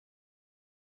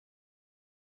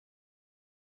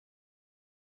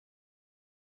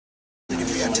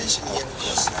attention here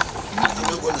because I'm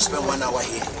not going to spend 1 hour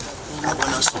here. I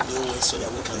want us to do it so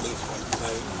that we can live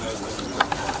very, very quickly.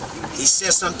 He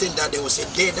said something that there was a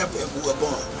day that we were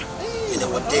born, and there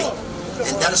were day,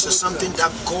 and that is something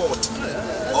that God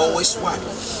always what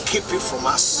keep it from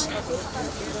us.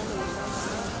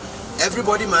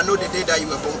 Everybody might know the day that you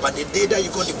were born, but the day that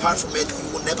you're going to depart from it, you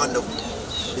will never know,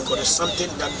 because it's something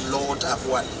that Lord have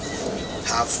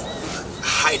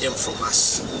hidden from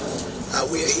us.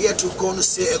 We are here to go and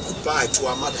say a goodbye to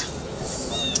our mother.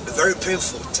 A very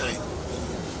painful time.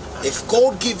 If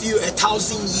God give you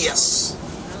 1,000 years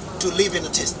to live in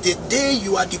it, the day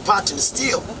you are departing,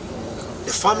 still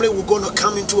the family will going to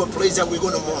come into a place that we're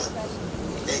going to mourn.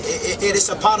 It is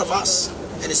a part of us,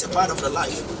 and it's a part of the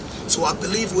life. So I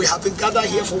believe we have been gathered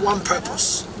here for one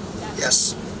purpose.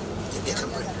 Yes, you can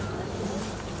bring.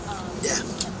 Yeah,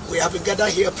 we have been gathered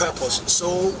here purpose.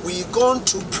 So we're going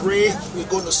to pray, we're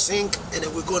going to sing, and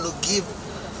then we're going to give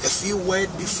a few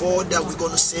words before that. We're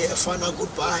going to say a final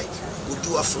goodbye. We'll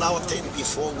do a flower thing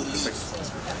before we leave,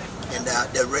 and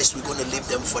the rest we're going to leave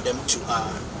them for them to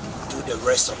do the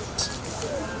rest of it.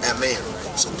 Amen.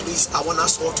 So please, I want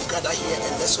us all to gather here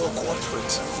and let's all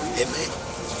cooperate. Amen.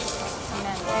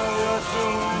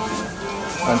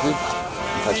 Auntie,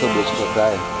 I told you to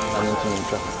cry. I'm in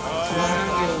trouble.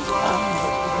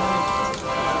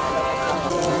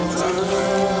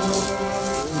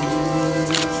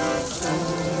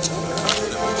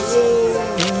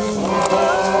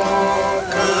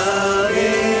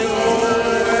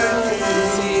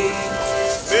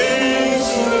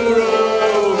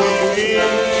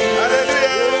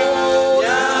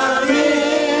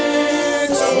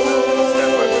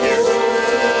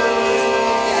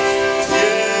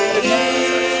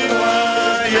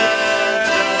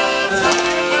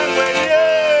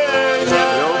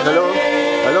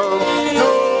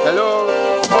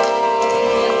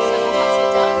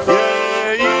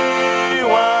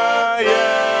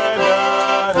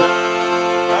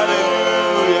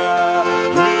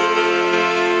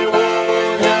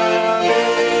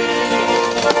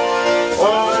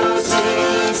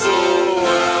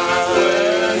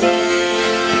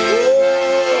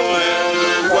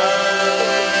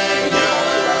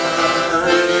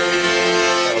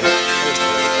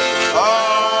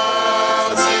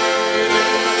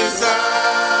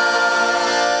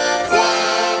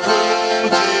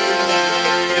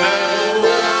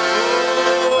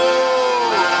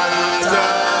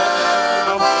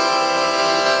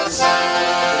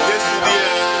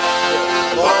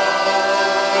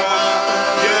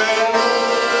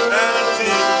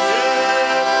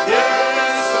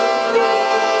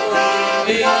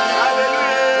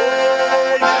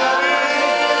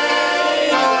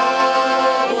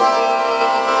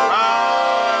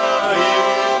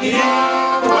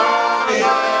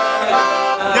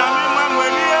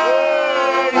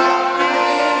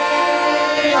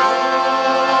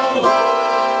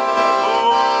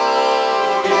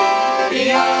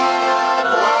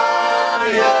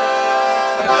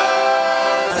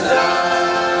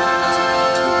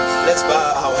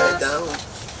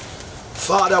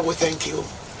 Father, we thank you,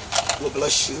 we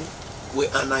bless you, we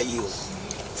honor you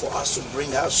for us to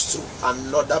bring us to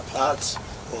another part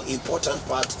or important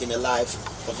part in the life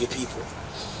of your people.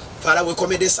 Father, we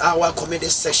commit this hour, commit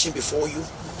this session before you.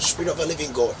 Spirit of the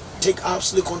living God, take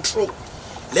absolute control.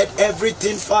 Let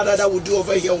everything, Father, that we do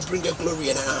over here will bring a glory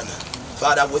and an honor.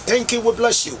 Father, we thank you, we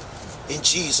bless you. In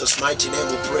Jesus' mighty name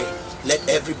we pray. Let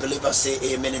every believer say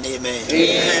amen and amen.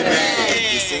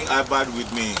 Amen. You sing Abide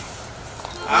with me.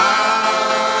 Abide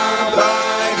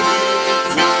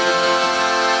with me.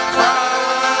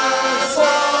 Fast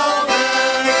for me.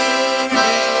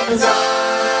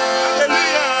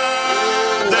 Hallelujah.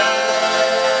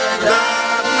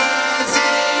 Darkness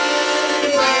in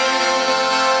me.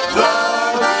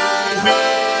 Lord with me.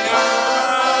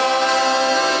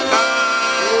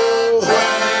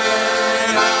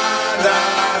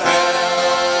 When I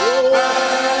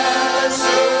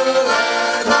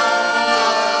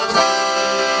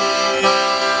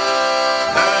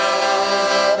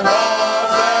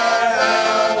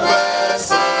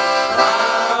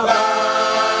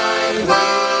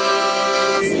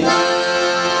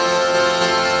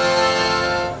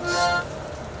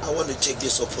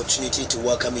opportunity to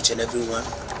welcome each and everyone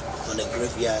on the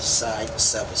graveyard side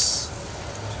service.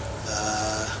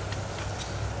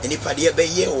 Anybody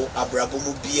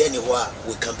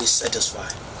we can be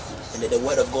satisfied. And the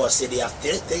word of God said there are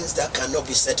 3 things that cannot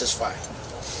be satisfied.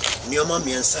 Nyoma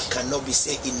miensa cannot be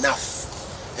said enough.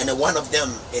 And one of them,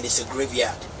 it is a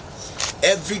graveyard.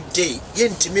 Every day,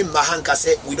 yentimi mahanka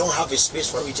said we don't have a space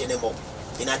for it anymore.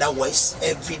 In other words,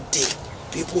 every day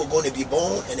People are going to be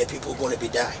born and the people are going to be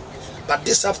dying. But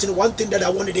this afternoon, one thing that I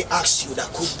wanted to ask you, that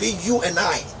could be you and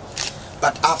I.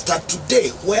 But after today,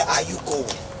 where are you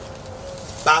going?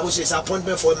 Bible says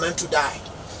appointment for a man to die.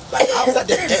 But after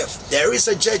the death, there is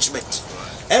a judgment.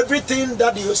 Everything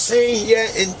that you're saying here,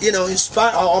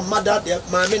 inspire our mother,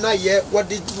 Mamina here, what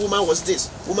did woman was this,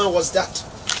 woman was that.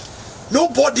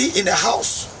 Nobody in the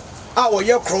house, our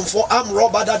year come for I'm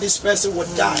robber that this person would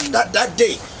die. That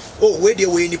day, oh, where they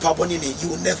were in the Pabonini, you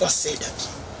will never say that.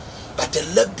 But the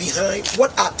left behind,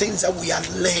 what are things that we are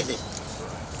learning?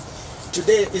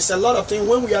 Today, it's a lot of things.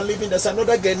 When we are living, there's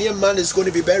another Ghanaian man is going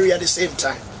to be buried at the same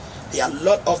time. There are a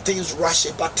lot of things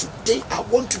rushing. But today, I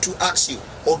want you to ask you,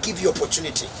 or give you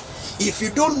opportunity. If you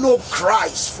don't know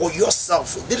Christ for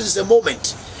yourself, this is the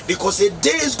moment. Because the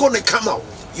day is going to come out,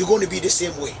 you're going to be the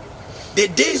same way. The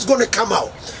day is going to come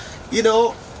out. You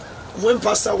know, when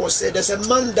Pastor was said, there's a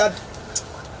man that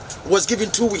was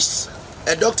given 2 weeks.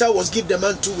 A doctor was giving the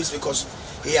man 2 weeks because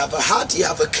he have a heart, he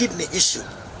have a kidney issue.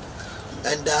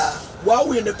 And while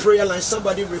we're in the prayer line,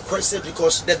 somebody requested,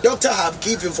 because the doctor have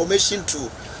give information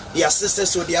to the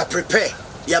assistants, so they are prepared.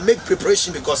 They are make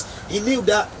preparation because he knew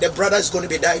that the brother is going to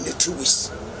be dying in 2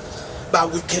 weeks.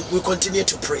 But we continue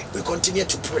to pray. We continue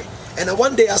to pray. And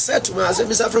one day I said to him, I said,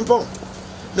 Mr. Frimpong,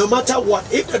 no matter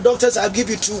what, if the doctors have give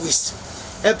you 2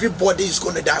 weeks, everybody is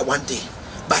going to die one day.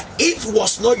 But if it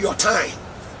was not your time,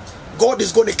 God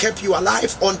is going to keep you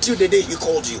alive until the day he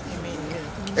called you.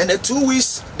 And the 2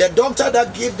 weeks, the doctor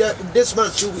that gave this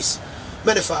man 2 weeks,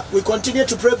 we continue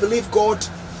to pray, believe God.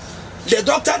 The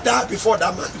doctor died before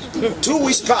that man. 2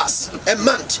 weeks passed, a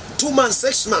month, 2 months,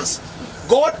 6 months.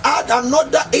 God add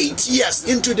another 8 years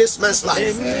into this man's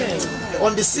life. Amen.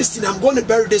 On the 16th, I'm going to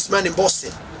bury this man in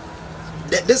Boston.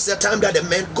 This is the time that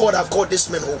God have called this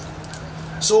man home.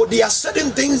 So there are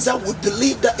certain things that we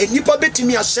believe that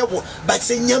but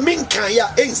say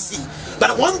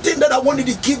but one thing that I wanted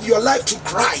to give your life to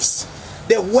Christ,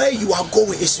 the way you are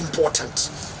going is important.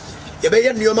 We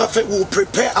will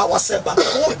prepare ourselves, but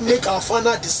God make our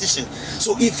final decision.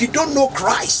 So if you don't know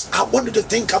Christ, I want you to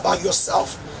think about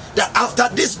yourself, that after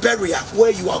this burial,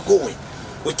 where you are going.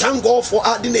 We thank God for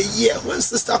adding a year. When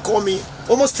sister called me,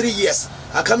 almost 3 years,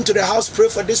 I come to the house, pray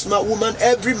for this woman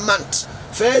every month.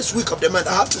 First week of the month,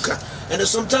 I have to come. And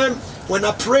sometimes when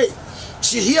I pray,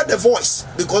 she hear the voice,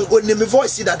 because when the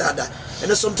voice see that.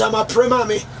 And sometimes I pray,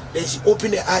 mommy, then she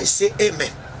open the eyes, say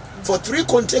amen. For 3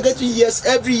 consecutive years,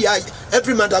 every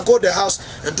month I go to the house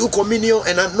and do communion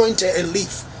and anoint her and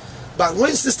leave. But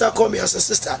when sister called me and said,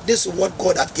 sister, this is what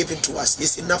God has given to us.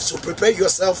 It's enough, so prepare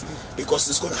yourself, because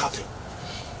it's going to happen.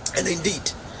 And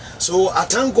indeed. So I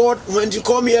thank God. When you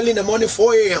call me early in the morning,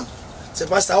 4 a.m. say,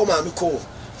 Pastor, how am I call?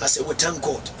 I said, well, thank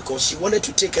God, because she wanted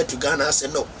to take her to Ghana. I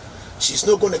said, no, she's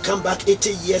not going to come back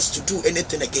 80 years to do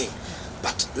anything again.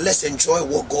 But let's enjoy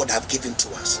what God have given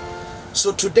to us.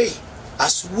 So today,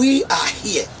 as we are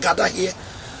here, gather here,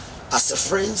 as a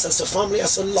friends, as a family,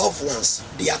 as a loved ones,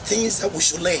 there are things that we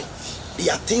should learn.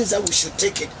 There are things that we should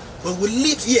take it. When we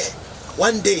live here,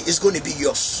 one day it's going to be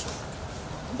yours.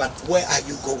 But where are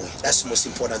you going? That's the most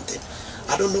important thing.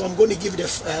 I don't know, I'm going to give it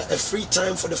a free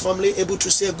time for the family, able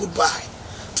to say goodbye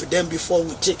to them before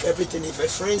we take everything. If a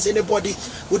friends, anybody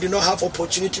who did not have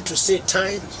opportunity to say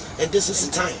time, and this is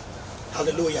the time.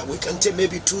 Hallelujah. We can take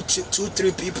maybe two,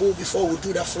 3 people before we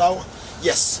do the flower.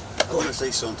 Yes. I want to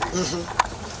say something. I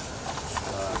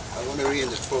want to read in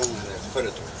the phone the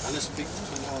predator. I don't speak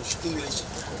too much English,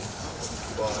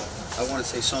 but I want to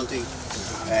say something.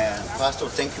 And Pastor,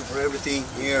 thank you for everything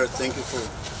here. Thank you for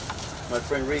my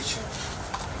friend Rich.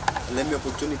 And let me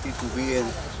opportunity to be in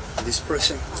this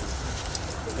person.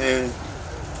 And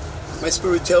my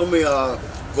spirit tell me go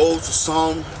to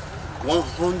Psalm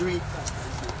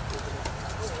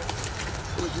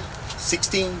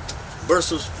 116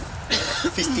 verses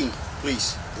 15,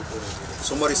 please.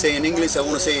 Somebody say in English, I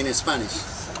want to say in Spanish.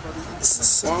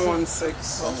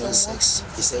 116. 116.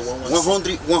 He said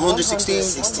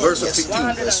 116 verse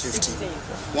 15. Verse 15.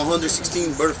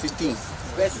 116 verse 15.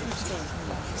 Verse 15.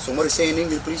 Somebody say in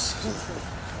English, please.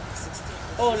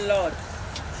 Oh Lord,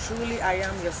 truly I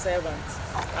am your servant.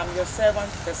 I'm your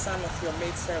servant, the son of your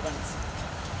maidservant.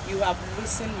 You have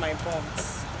loosened my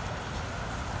bonds.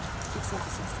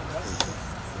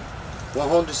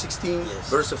 116 Yes.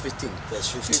 verse 15. Verse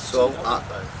 15. So,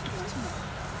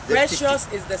 Precious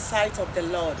is the sight of the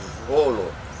Lord, oh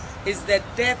Lord. is the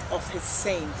death of his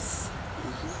saints.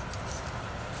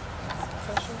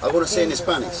 I want to say in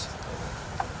Spanish.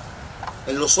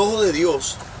 En los ojos de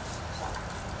Dios,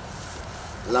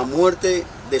 la muerte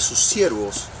de sus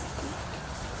siervos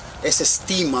es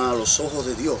estima a los ojos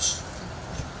de Dios.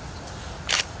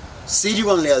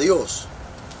 Sírvanle a Dios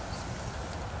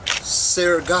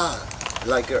serve God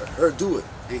like her do it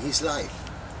in his life,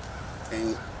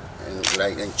 and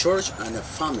like in church and a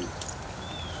family.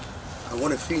 I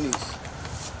want to finish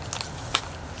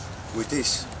with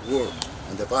this word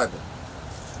in the Bible.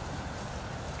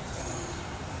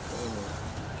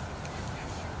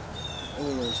 Oh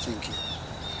Lord, thank you.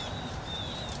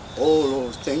 Oh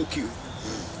Lord, thank you.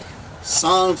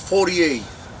 Psalm 48,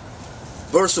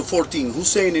 verse 14. Who's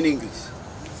saying in English?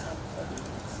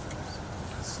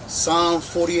 Psalm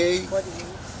 48,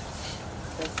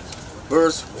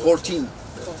 verse 14.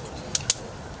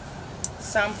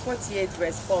 Psalm 48,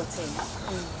 verse 14.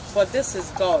 For this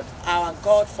is God, our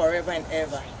God forever and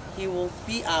ever. He will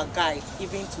be our guide,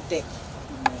 even to death.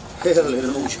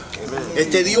 Aleluya.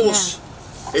 Este Dios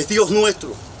es Dios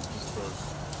nuestro.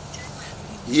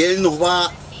 Y Él nos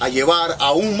va a llevar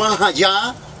aún más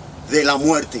allá de la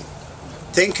muerte.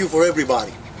 Thank you for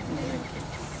everybody.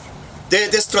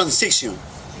 This transition,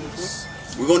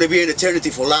 we're going to be in eternity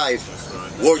for life.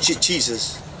 Worship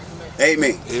Jesus.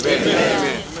 Amen. Amen.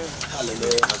 Amen.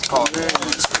 Hallelujah. Amen.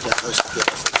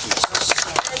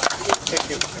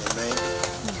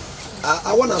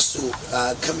 I want us to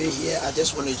come in here. I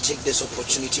just want to take this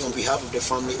opportunity on behalf of the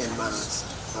family and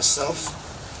myself.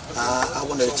 I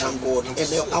want to thank God,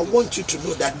 and I want you to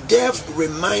know that death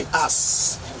reminds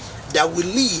us that we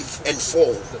live and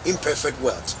fall in perfect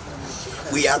world.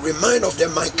 We are reminded of the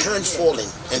mankind falling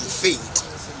and fade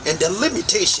and the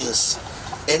limitations.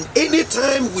 And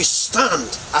anytime we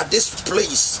stand at this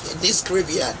place, in this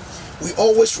graveyard, we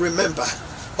always remember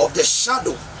of the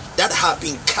shadow that have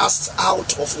been cast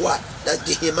out of what? That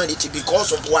the humanity,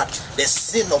 because of what? The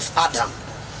sin of Adam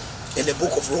in the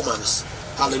book of Romans.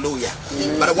 Hallelujah.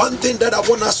 But one thing that I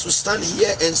want us to stand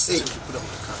here and say,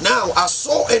 now I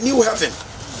saw a new heaven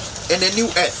and a new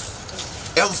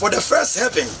earth. And for the first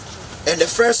heaven and the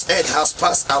first earth has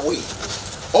passed away.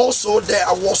 Also there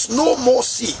was no more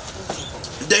sea.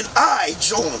 Then I,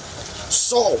 John,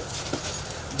 saw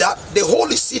that the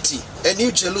holy city, a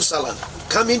new Jerusalem,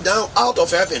 coming down out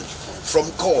of heaven from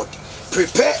God,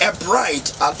 prepare a bride,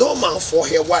 Adwoa, for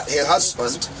her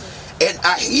husband. And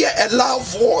I hear a loud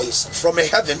voice from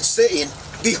heaven saying,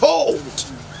 behold,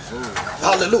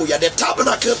 hallelujah, the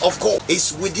tabernacle of God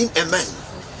is within a man,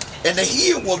 and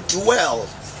he will dwell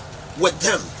with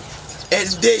them, and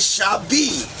they shall be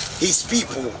his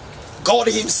people. God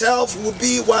himself will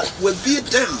be what? Will be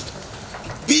them,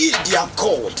 be their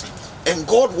God, and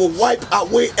God will wipe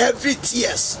away every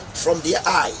tears from their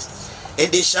eyes,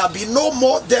 and there shall be no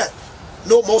more death,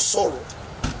 no more sorrow,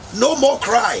 no more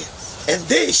cry, and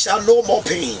they shall no more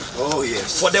pain. Oh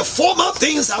yes. For the former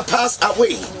things are passed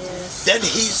away. Then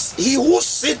he who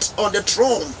sits on the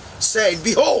throne said,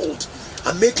 behold,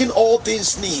 I'm making all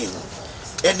things new.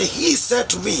 And he said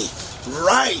to me,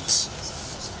 write,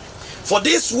 for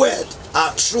this word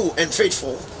are true and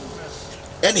faithful.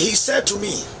 And he said to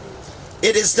me,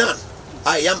 it is done.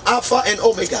 I am Alpha and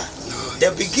Omega,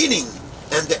 the beginning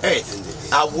and the earth.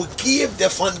 I will give the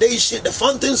foundation, the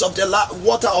fountains of the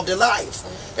water of the life,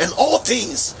 and all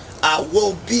things. I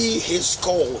will be his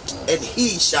God, and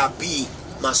he shall be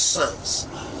my sons.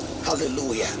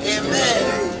 Hallelujah.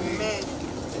 Amen.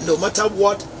 No matter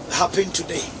what happened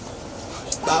today,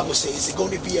 Bible says it's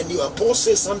going to be a new. And Paul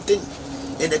says something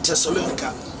in the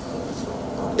Thessalonica,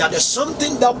 that there's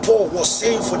something that Paul was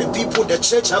saying for the people, the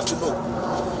church have to know,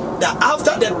 that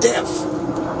after the death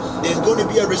there's going to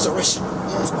be a resurrection,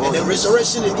 and the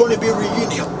resurrection is going to be a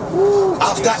reunion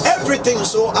after everything.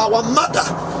 So our mother,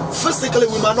 physically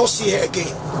we might not see her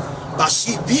again, but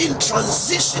she being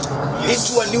transitioned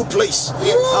into a new place.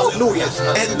 Hallelujah.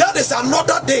 And that is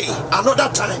another day, another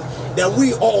time that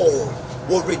we all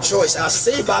will rejoice. I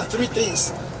say by three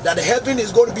things that heaven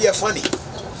is going to be a funny,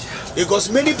 because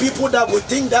many people that will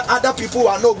think that other people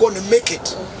are not going to make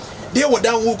it, they were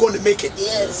down who are going to make it.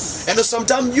 Yes. And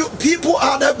sometimes people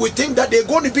out there will think that they're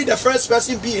going to be the first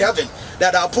person be in heaven,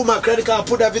 that I'll put my credit card, I'll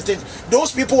put everything.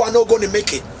 Those people are not going to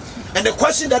make it. And the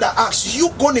question that I ask, you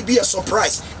going to be a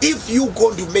surprise if you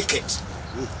going to make it.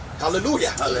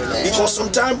 Hallelujah. Hallelujah. Because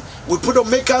sometimes we put on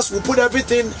makers, we put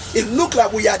everything, it look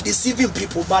like we are deceiving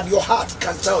people, but your heart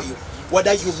can tell you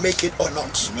whether you make it or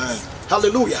not. Amen.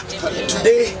 Hallelujah. Amen.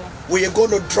 Today we are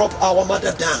going to drop our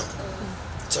mother down.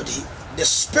 So the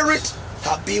spirit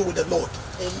have been with the Lord.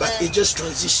 Amen. But it just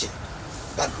transitioned.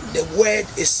 But the word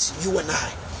is you and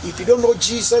I. If you don't know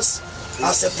Jesus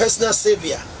as a personal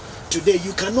savior, today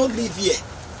you cannot live here,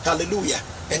 hallelujah,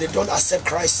 and you don't accept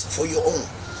Christ for your own,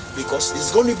 because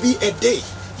it's going to be a day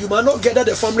you might not gather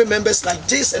the family members like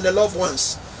this and the loved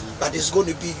ones, but it's going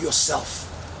to be yourself.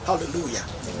 Hallelujah.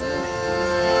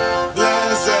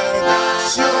 Blessed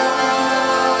assurance,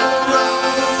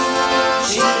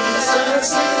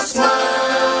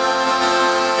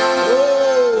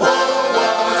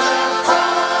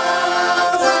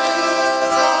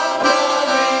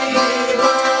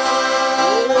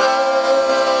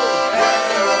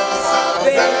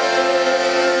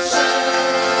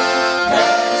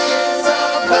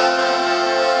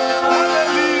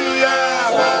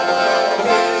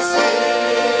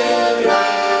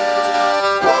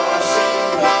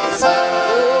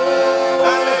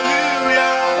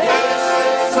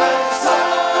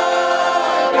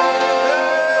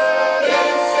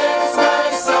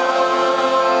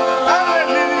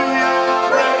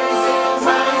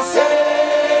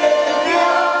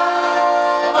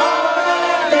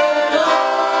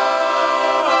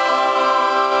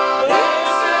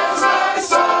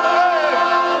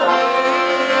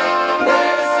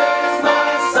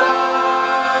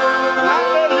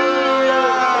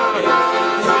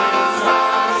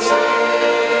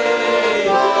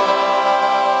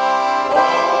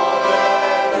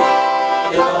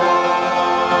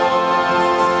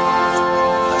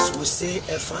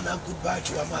 final goodbye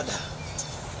to our mother.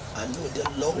 I know the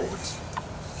Lord,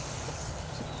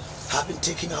 having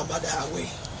taken our mother away,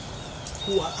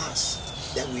 who are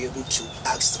us that we are able to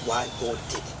ask why God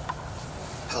did it?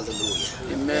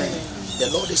 Hallelujah. Amen. The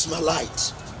Lord is my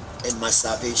light and my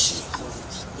salvation.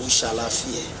 Who shall I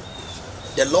fear?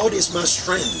 The Lord is my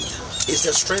strength, is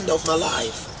the strength of my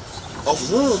life. Of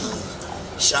whom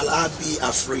shall I be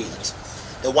afraid?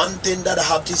 The one thing that I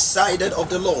have decided of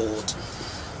the Lord,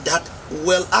 that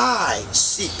will I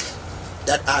seek,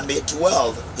 that I may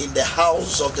dwell in the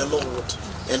house of the Lord,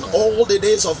 and all the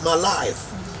days of my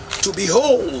life, to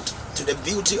behold to the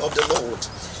beauty of the Lord,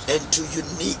 and to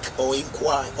unique or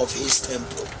inquire of his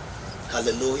temple.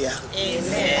 Hallelujah.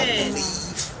 Amen. I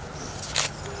believe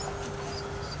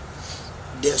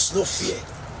there's no fear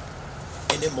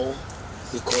anymore,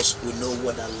 because we know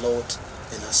what our Lord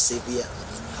and our Savior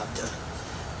have done.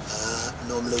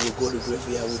 Normally we go to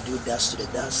graveyard, we do dust to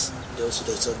the dust, those to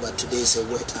the top, but today is a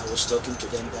word. I was talking to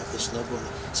them that it's not going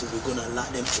to, so we're going to allow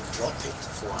them to drop it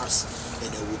for us,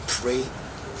 and then we pray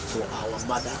for our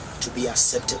mother to be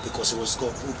accepted, because it was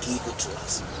God who gave it to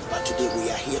us. But today we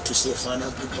are here to say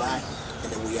final goodbye,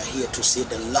 and then we are here to say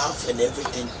the love and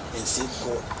everything, and say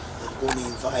God. I'm going to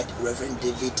invite Reverend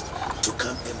David to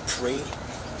come and pray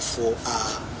for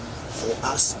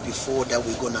us before that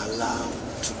we're going to allow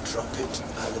to drop it.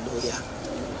 Hallelujah.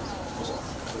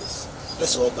 Please,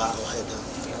 let's all bow our head down.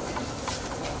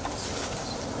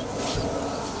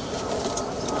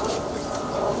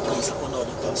 Please, I want all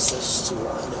the pastors to,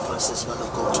 and the pastors, man of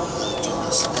God, to join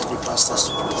us. Every pastor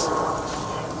to please.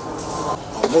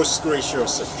 Our most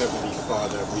gracious and heavenly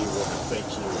Father, we want to thank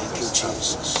you. Thank you,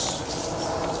 Jesus.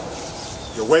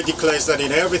 Your word declares that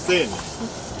in everything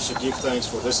we should give thanks,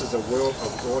 for this is the will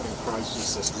of God in Christ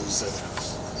Jesus concerning us.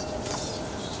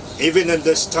 Even in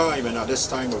this time and at this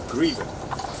time of grieving,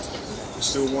 we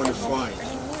still want to find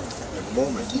a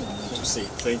moment to say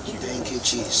thank you. Thank you,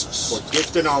 Jesus. For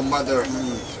gifting our mother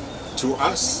to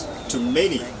us, to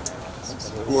many,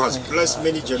 who has blessed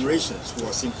many generations, who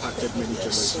has impacted many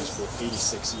generations for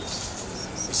 86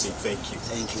 years. We say thank you.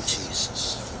 Thank you,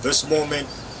 Jesus. This moment,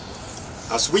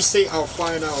 as we say our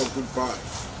final goodbye,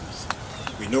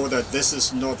 we know that this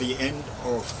is not the end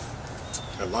of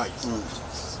her life.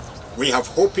 We have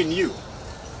hope in you.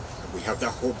 And we have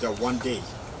that hope that one day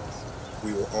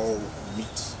we will all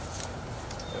meet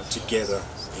together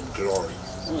in glory.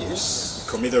 Yes.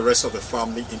 We commit the rest of the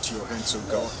family into your hands, O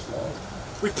God.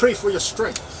 We pray for your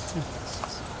strength.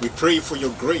 We pray for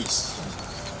your grace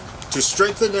to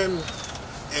strengthen them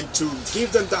and to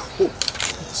give them that hope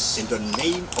in the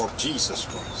name of Jesus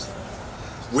Christ.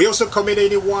 We also commit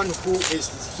anyone who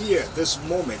is here this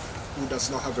moment who does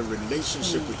not have a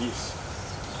relationship with you,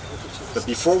 that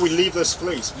before we leave this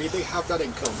place, may they have that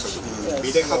encounter with you.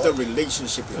 May they have that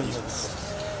relationship with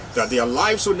you. That their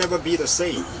lives will never be the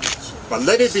same. But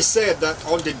let it be said that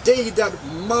on the day that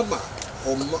Mama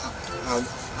or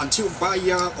until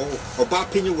Baya or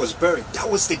Bapinyo was buried, that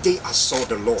was the day I saw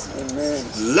the Lord. Amen.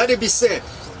 Let it be said,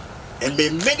 and may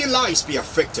many lives be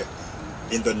affected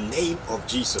in the name of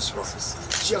Jesus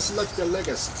Christ. She has left a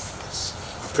legacy.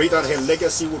 I pray that her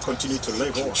legacy will continue to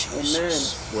live on. Amen.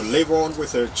 Will live on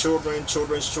with her children,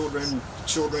 children's children,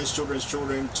 children's children's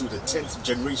children, to the 10th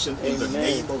generation in the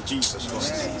name of Jesus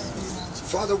Christ.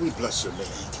 Father, we bless your name.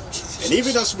 And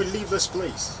even as we leave this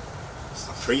place,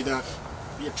 I pray that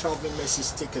your traveling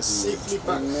mercies take us safely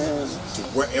back to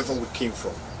wherever we came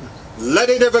from. Let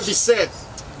it never be said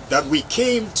that we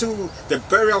came to the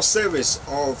burial service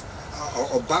of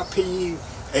Bapi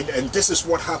and this is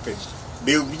what happened.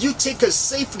 May you take us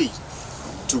safely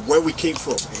to where we came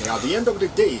from, and at the end of the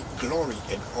day, glory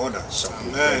and honor shall be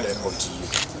rendered unto you.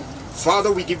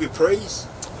 Father, we give you praise,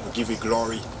 we give you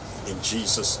glory, in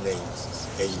Jesus' name.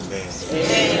 Amen.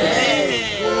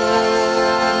 Amen.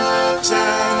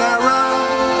 Turn around.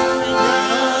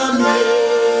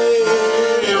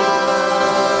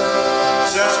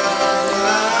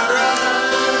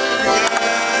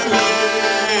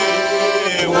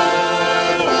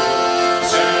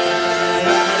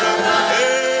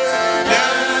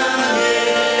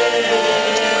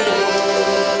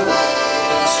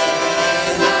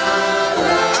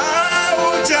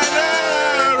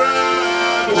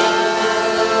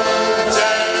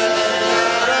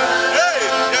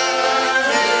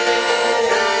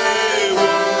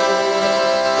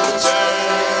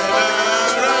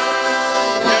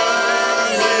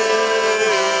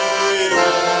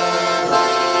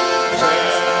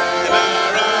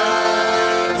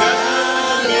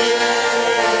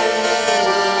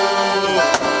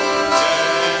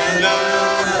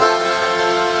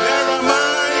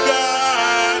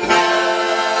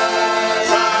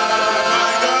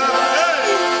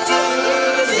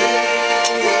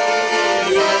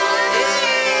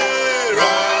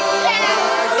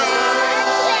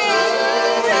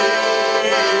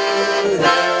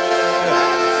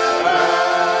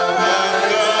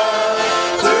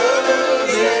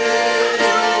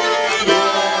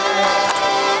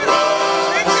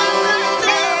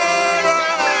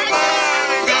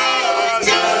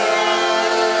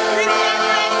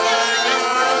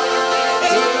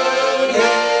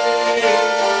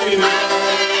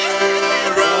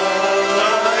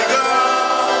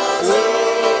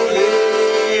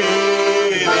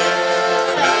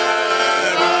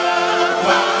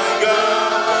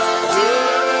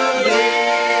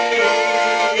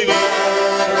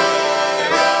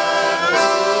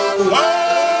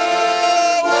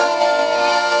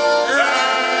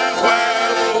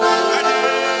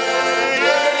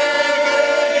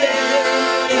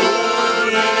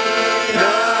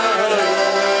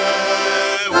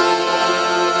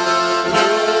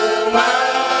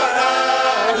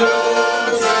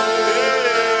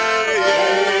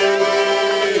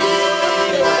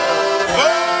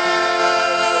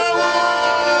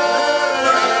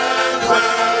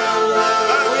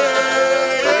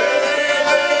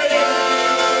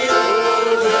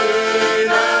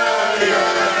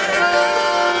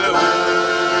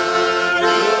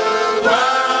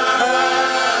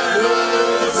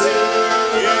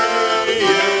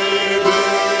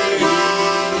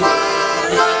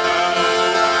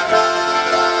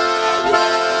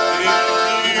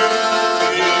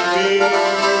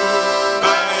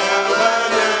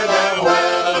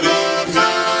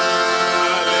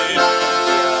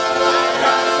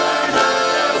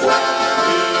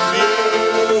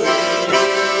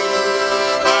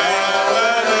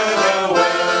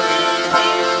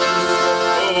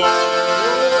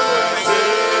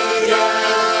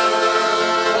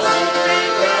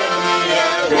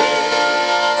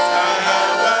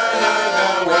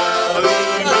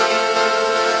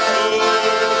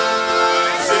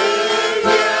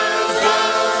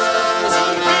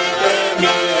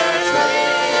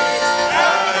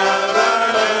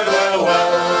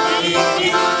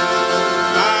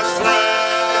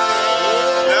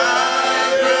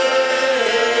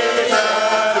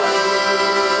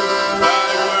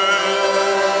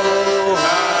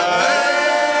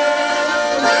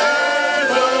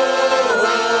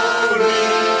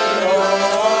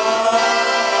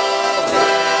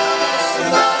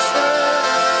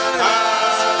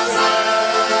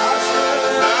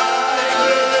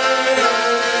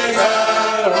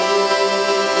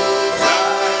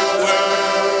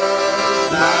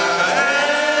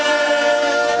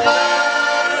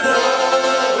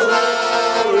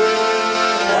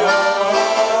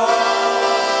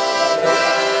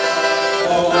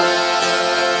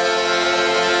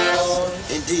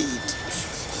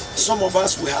 Some of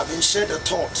us, we haven't shared a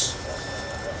thought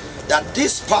that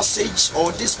this passage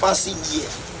or this passing year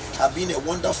have been a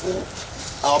wonderful,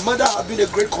 our mother have been a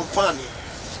great companion,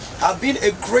 have been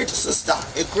a great sister,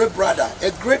 a great brother,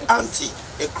 a great auntie,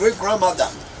 a great grandmother,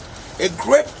 a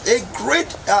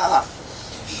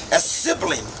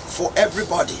sibling for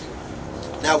everybody.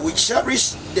 Now we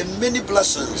cherish the many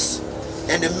blessings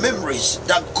and the memories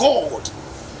that God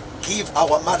gave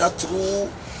our mother through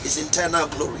his eternal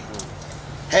glory.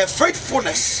 Her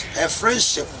faithfulness, her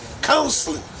friendship,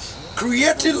 counseling,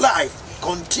 creating life,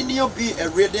 continue to be a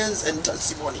radiance and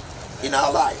testimony in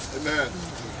our life. Amen.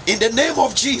 In the name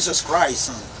of Jesus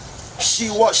Christ, she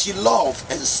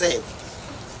loved and saved.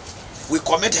 We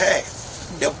commit her,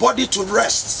 the body, to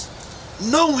rest,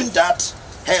 knowing that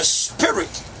her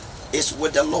spirit is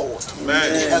with the Lord. Amen.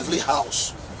 In the heavenly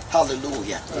house.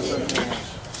 Hallelujah. Amen.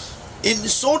 In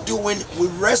so doing, we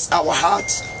rest our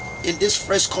hearts in this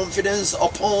fresh confidence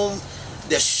upon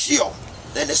the sure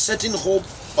and the certain hope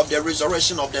of the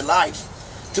resurrection of the life.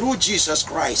 Through Jesus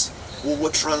Christ, we will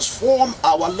transform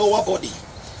our lower body,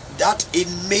 that it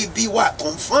may be what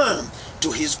conformed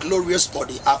to his glorious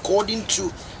body, according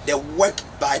to the work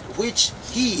by which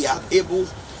he is able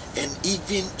and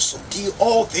even subdue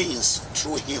all things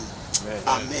through him.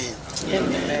 Amen.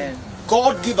 Amen. Amen.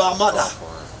 God give our mother,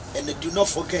 and do not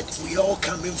forget, we are all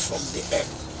coming from the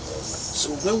earth. So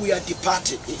when we are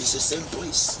departed, it is the same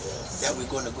place that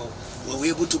we're going to go. When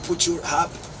we're able to put you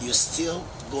up, you're still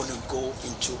going to go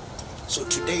into. So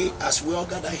today, as we all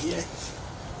gather here,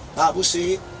 Bible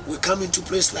say we come into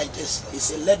place like this. He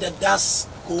said, let the dust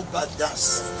go by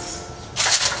dust,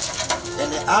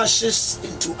 and the ashes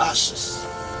into ashes.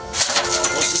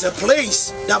 Because it's a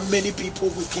place that many people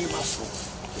we came up from.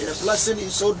 And a blessing in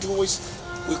so doing,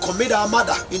 we commit our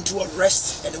mother into a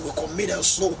rest, and we commit our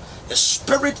soul. The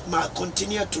spirit might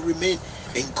continue to remain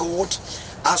in God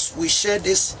as we share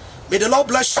this. May the Lord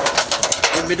bless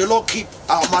you, and may the Lord keep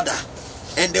our mother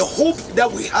and the hope that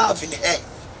we have in her.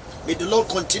 May the Lord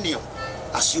continue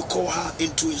as you call her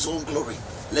into his own glory.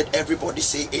 Let everybody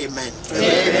say amen.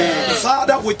 Amen.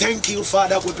 Father, we thank you.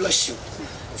 Father, we bless you.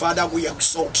 Father, we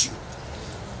exalt you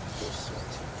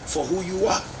for who you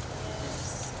are.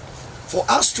 For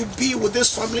us to be with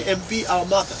this family and be our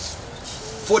mother.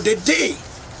 For the day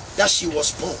that she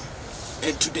was born,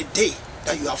 and to the day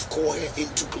that you have called her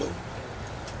into glory.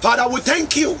 Father, we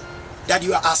thank you that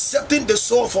you are accepting the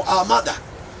soul for our mother.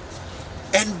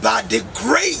 And by the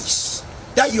grace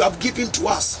that you have given to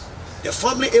us, the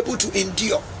family able to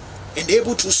endure and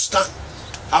able to stand.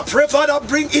 I pray, Father,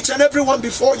 bring each and every one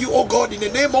before you, oh God, in the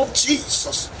name of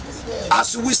Jesus.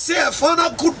 As we say a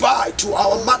final goodbye to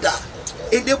our mother,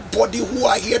 anybody who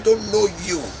are here don't know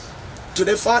you,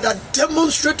 today, Father,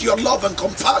 demonstrate your love and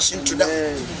compassion to them.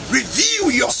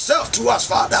 Reveal yourself to us,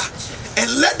 Father, and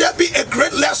let there be a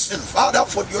great lesson, Father,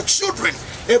 for your children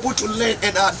able to learn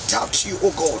and adapt to you,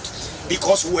 oh God,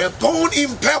 because we are born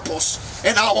in purpose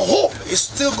and our hope is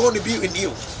still going to be in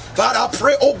you. Father, I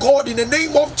pray, oh God, in the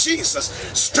name of Jesus,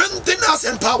 strengthen us,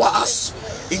 empower us.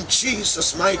 In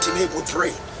Jesus' mighty name we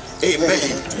pray. Amen.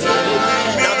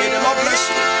 Now may the Lord bless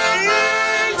you.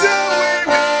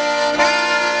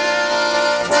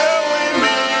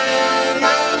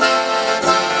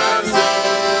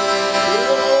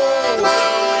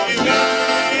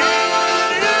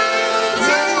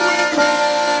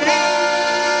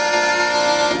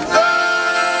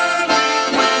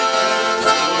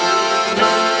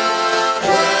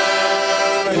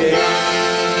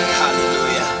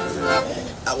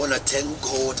 Thank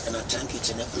God and I thank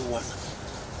each and every one.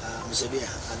 Mr. Bia,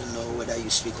 I don't know whether you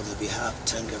speak on your behalf.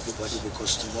 Thank everybody,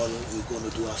 because tomorrow we're going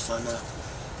to do our final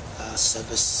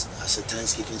service as a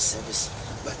Thanksgiving service.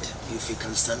 But if you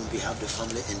can stand on behalf of the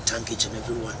family and thank each and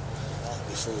every one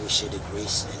before we share the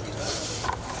grace and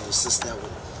divine. Your sister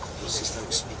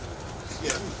will speak.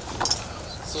 Yeah.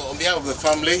 So on behalf of the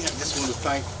family, I just want to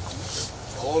thank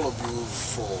all of you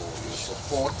for your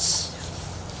support,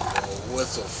 your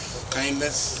words of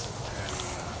kindness,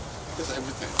 just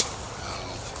everything.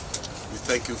 We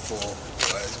thank you for,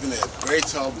 it's been a great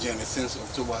help journey since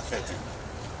October 13th.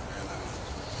 And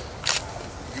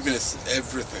giving us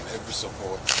everything, every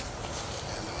support.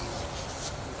 And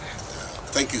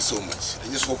thank you so much.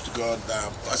 I just hope to God that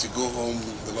as you go home,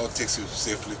 the Lord takes you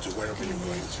safely to wherever you're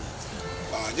going to.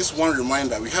 Just one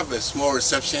reminder, we have a small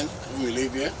reception when we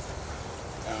leave here.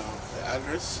 The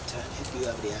address? If you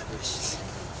have the address.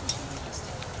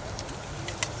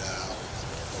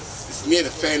 It's near the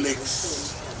Fair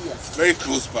Lakes, very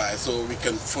close by, so we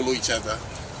can follow each other.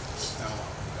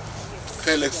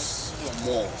 Fair Lakes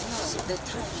Mall. The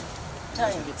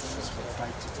time.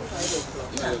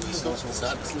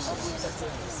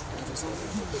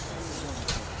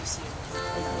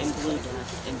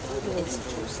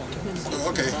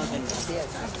 Okay.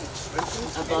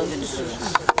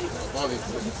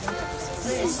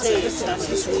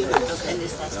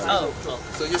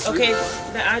 Okay,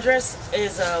 the address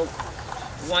is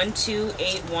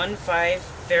 12815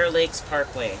 Fair Lakes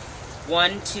Parkway.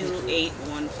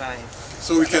 12815.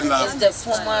 So we can It's the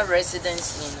former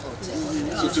residence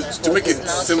hotel. so to make it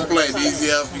simpler and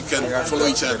easier, we can follow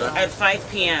each other. At 5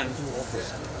 p.m.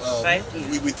 5 p.m.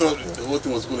 We thought the whole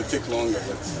thing was going to take longer,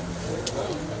 but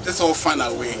let's all find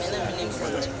our way.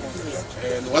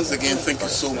 And once again, thank you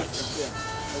so much.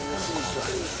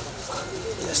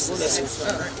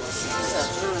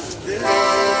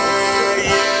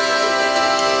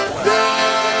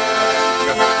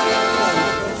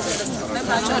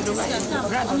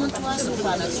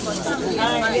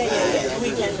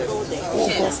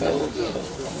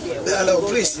 Hello,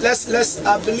 please. Let's.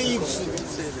 I believe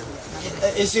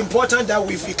it's important that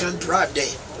if we can drive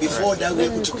there before that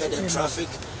we're able to get the traffic.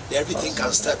 Everything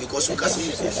can start, because we can't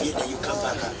use it here, then you come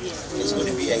back. It's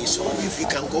going to be a so if you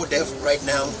can go there right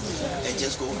now and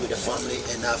just go with the family,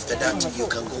 and after that you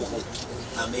can go home.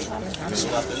 Amen. So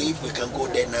I believe we can go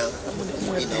there now.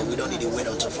 You know, we don't need to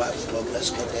wait until 5 o'clock.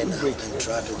 Let's go there now and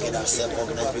try to get ourselves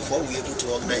organized. Before we're able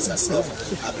to organize ourselves,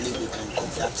 I believe we can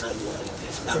come that time.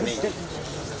 Amen.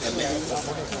 Amen.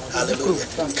 Hallelujah.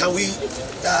 Can we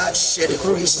share the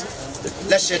grace?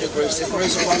 Let's share the grace. The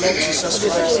grace of our Lord Jesus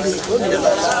Christ. The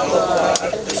love of God.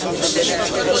 The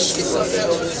fellowship of the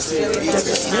Holy Spirit.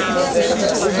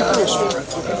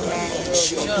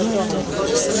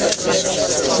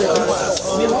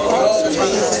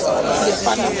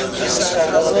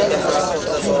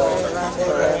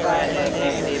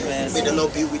 May the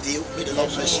Lord be with you. May the Lord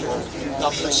bless you.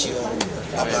 God bless you.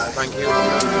 Bye-bye. Thank you.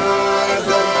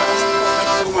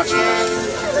 Thank you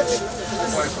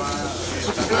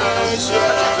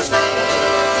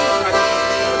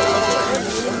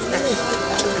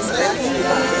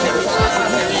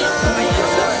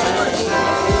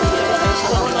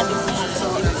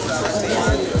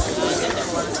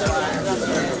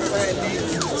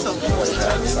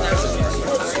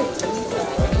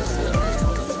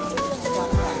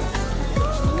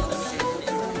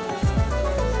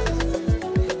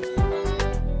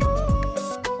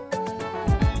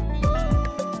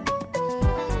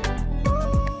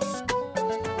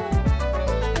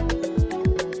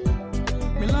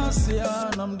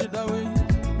I'm the